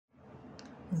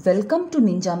Welcome to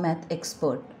Ninja Math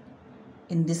Expert.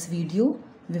 In this video,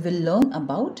 we will learn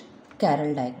about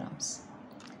Carroll diagrams.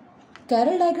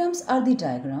 Carroll diagrams are the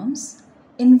diagrams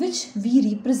in which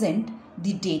we represent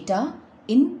the data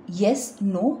in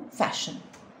yes-no fashion.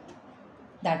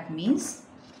 That means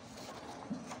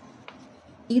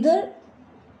either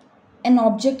an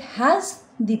object has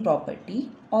the property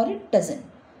or it doesn't.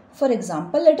 For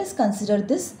example, let us consider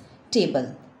this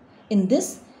table. In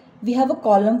this, we have a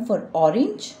column for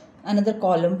orange, another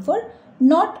column for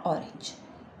not orange,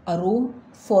 a row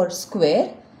for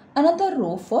square, another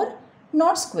row for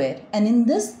not square, and in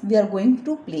this we are going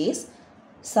to place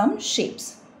some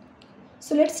shapes.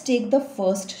 So let's take the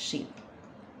first shape.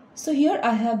 So here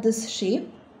I have this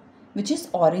shape which is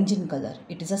orange in color.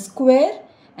 It is a square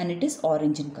and it is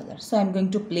orange in color. So I am going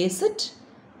to place it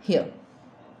here.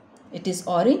 It is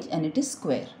orange and it is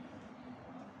square.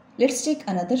 Let's take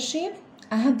another shape.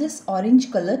 I have this orange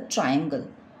colored triangle.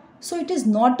 So it is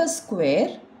not a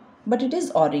square, but it is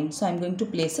orange. So I am going to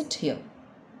place it here.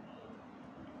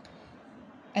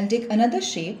 I'll take another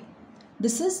shape.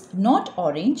 This is not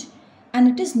orange and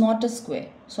it is not a square.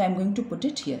 So I am going to put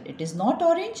it here. It is not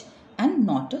orange and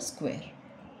not a square.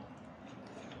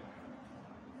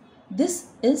 This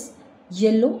is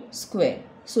yellow square.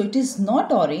 So it is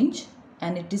not orange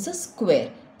and it is a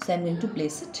square. So I am going to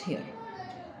place it here.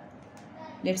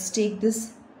 Let's take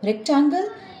this rectangle.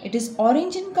 It is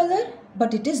orange in color,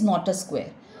 but it is not a square.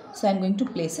 So I am going to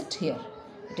place it here.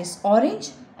 It is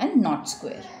orange and not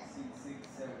square.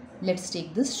 Let's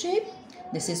take this shape.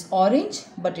 This is orange,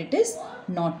 but it is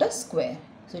not a square.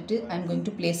 So I am going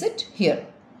to place it here.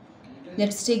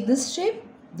 Let's take this shape.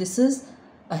 This is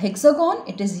a hexagon.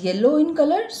 It is yellow in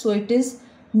color, so it is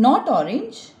not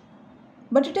orange,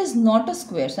 but it is not a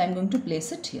square. So I am going to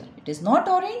place it here. It is not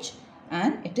orange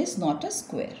and it is not a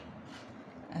square.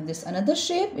 And this another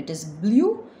shape, it is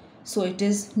blue, so it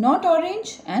is not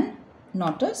orange and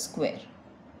not a square.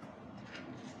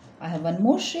 I have one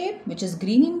more shape which is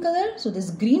green in color, so this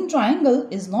green triangle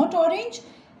is not orange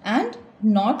and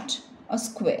not a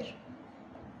square.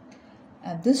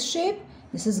 I have this shape,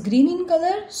 this is green in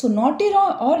color, so not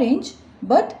orange,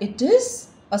 but it is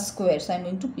a square. So I am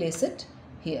going to place it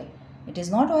here. It is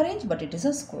not orange, but it is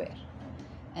a square.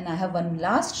 And I have one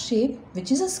last shape which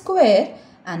is a square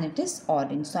and it is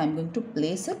orange. So I am going to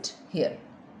place it here.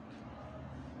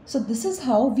 So this is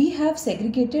how we have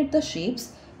segregated the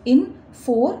shapes in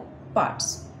 4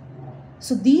 parts.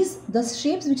 So the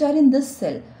shapes which are in this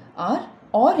cell are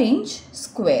orange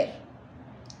square.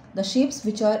 The shapes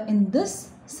which are in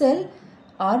this cell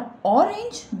are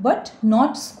orange but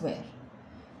not square.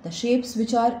 The shapes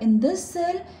which are in this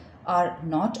cell are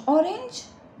not orange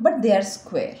but they are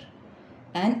square.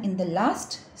 And in the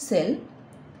last cell,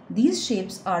 these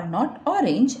shapes are not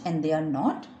orange and they are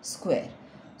not square.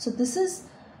 So this is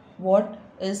what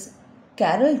is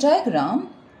Carroll diagram.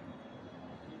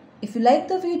 If you like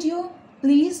the video,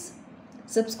 please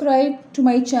subscribe to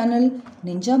my channel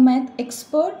Ninja Math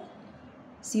Expert.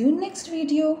 See you in next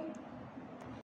video.